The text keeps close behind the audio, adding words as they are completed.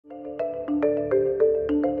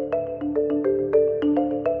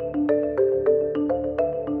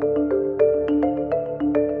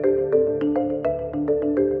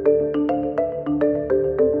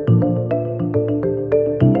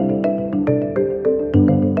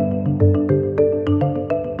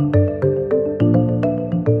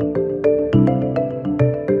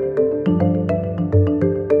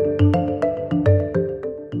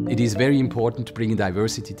very important to bring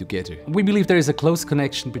diversity together. We believe there is a close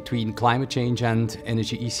connection between climate change and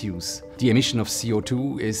energy issues. The emission of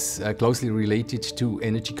CO2 is closely related to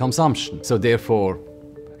energy consumption. So therefore,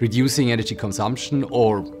 reducing energy consumption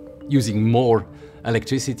or using more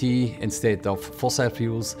electricity instead of fossil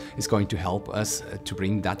fuels is going to help us to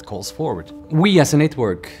bring that cause forward. We as a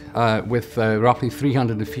network with roughly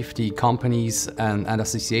 350 companies and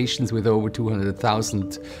associations with over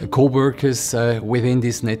 200,000 co-workers within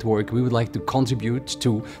this network, we would like to contribute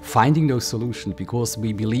to finding those solutions because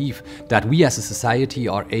we believe that we as a society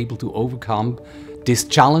are able to overcome this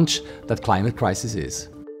challenge that climate crisis is.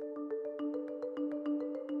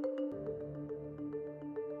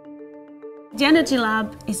 The Energy Lab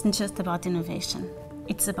isn't just about innovation,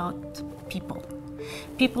 it's about people.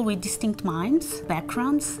 People with distinct minds,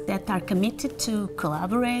 backgrounds that are committed to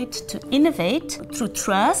collaborate, to innovate through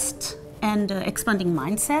trust and expanding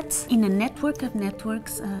mindsets in a network of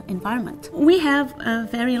networks environment. We have a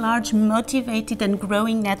very large, motivated and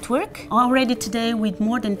growing network already today with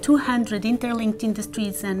more than 200 interlinked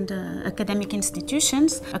industries and academic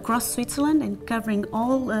institutions across Switzerland and covering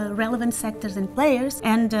all relevant sectors and players.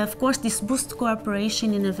 And of course, this boosts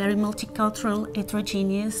cooperation in a very multicultural,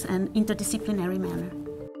 heterogeneous and interdisciplinary manner.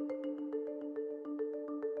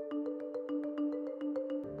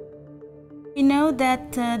 We know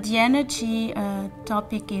that the energy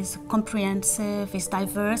topic is comprehensive, is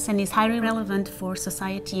diverse and is highly relevant for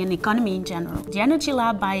society and economy in general. The Energy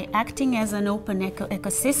Lab, by acting as an open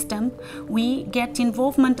ecosystem, we get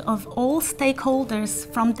involvement of all stakeholders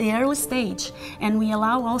from the early stage, and we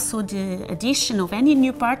allow also the addition of any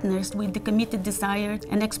new partners with the committed desire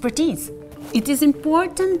and expertise. It is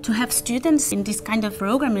important to have students in this kind of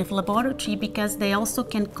program of laboratory because they also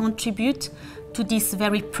can contribute to these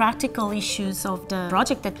very practical issues of the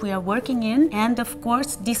project that we are working in. And of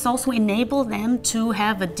course, this also enables them to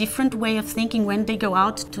have a different way of thinking when they go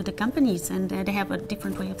out to the companies, and they have a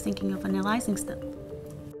different way of thinking of analyzing stuff.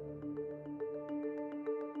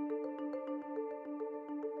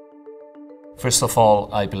 First of all,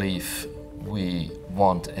 I believe we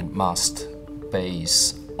want and must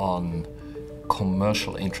base on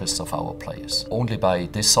commercial interests of our players. Only by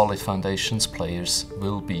these solid foundations, players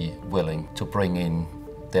will be willing to bring in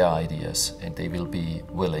their ideas and they will be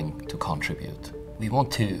willing to contribute. We want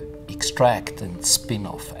to extract and spin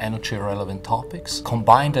off energy relevant topics,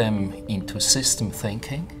 combine them into system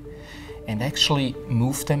thinking and actually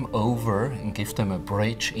move them over and give them a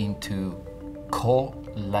bridge into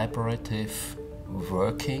collaborative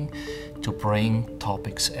working to bring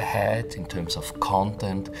topics ahead in terms of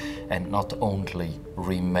content and not only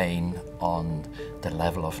remain on the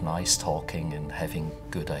level of nice talking and having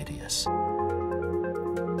good ideas.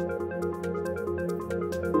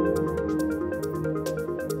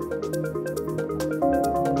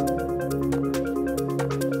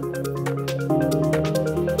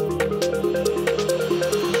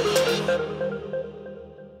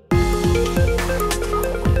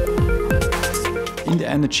 In the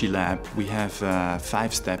Energy Lab, we have a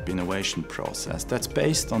 5-step innovation process that's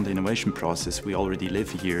based on the innovation process we already live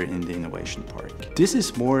here in the Innovation Park. This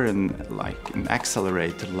is more like an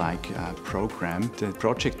accelerator-like program. The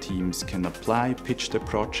project teams can apply, pitch their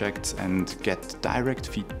projects and get direct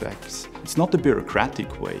feedbacks. It's not a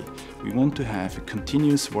bureaucratic way. We want to have a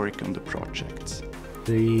continuous work on the projects.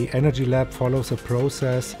 The Energy Lab follows a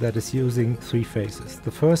process that is using 3 phases. The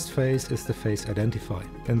first phase is the phase identify.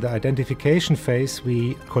 In the identification phase,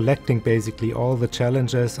 we collecting basically all the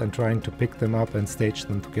challenges and trying to pick them up and stage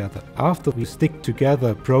them together. After we stick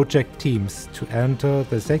together project teams to enter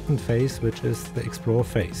the second phase, which is the explore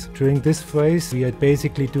phase. During this phase, we are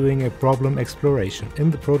basically doing a problem exploration. In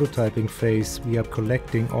the prototyping phase, we are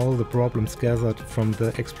collecting all the problems gathered from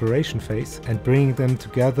the exploration phase and bringing them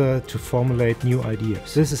together to formulate new ideas.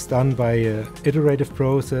 This is done by an iterative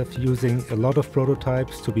process using a lot of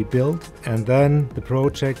prototypes to be built, and then the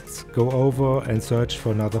projects go over and search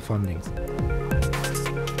for another funding.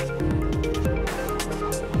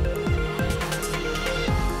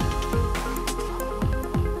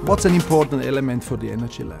 What's an important element for the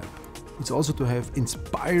Energy Lab? It's also to have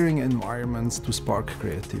inspiring environments to spark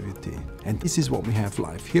creativity. And this is what we have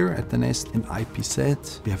live here at the Nest in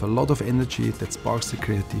IPZ. We have a lot of energy that sparks the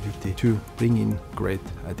creativity to bring in great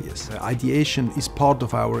ideas. Ideation is part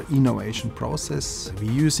of our innovation process.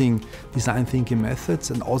 We're using design thinking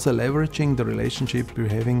methods and also leveraging the relationship we're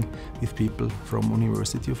having with people from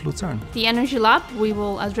University of Lucerne. The Energy Lab, we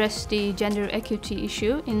will address the gender equity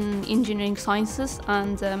issue in engineering sciences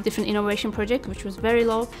and different innovation projects, which was very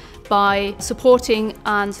low, by by supporting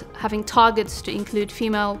and having targets to include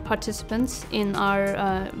female participants in our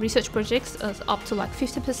research projects up to like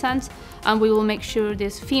 50%, and we will make sure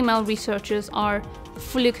these female researchers are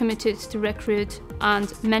fully committed to recruit and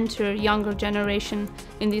mentor younger generation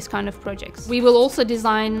in these kind of projects. We will also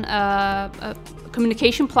design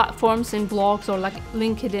communication platforms in blogs or like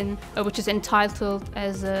LinkedIn, which is entitled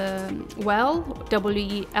as WELL,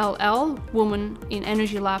 W-E-L-L, Woman in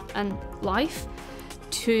Energy Lab and Life,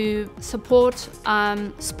 to support,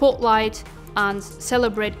 spotlight and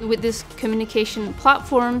celebrate with these communication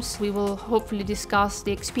platforms. We will hopefully discuss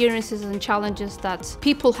the experiences and challenges that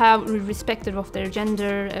people have irrespective of their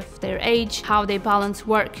gender, of their age, how they balance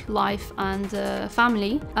work, life and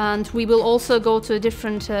family. And we will also go to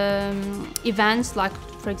different events, like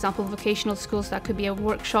for example vocational schools. That could be a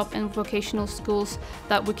workshop in vocational schools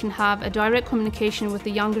that we can have a direct communication with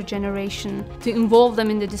the younger generation to involve them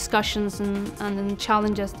in the discussions and the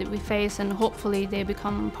challenges that we face, and hopefully they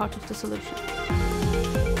become part of the solution.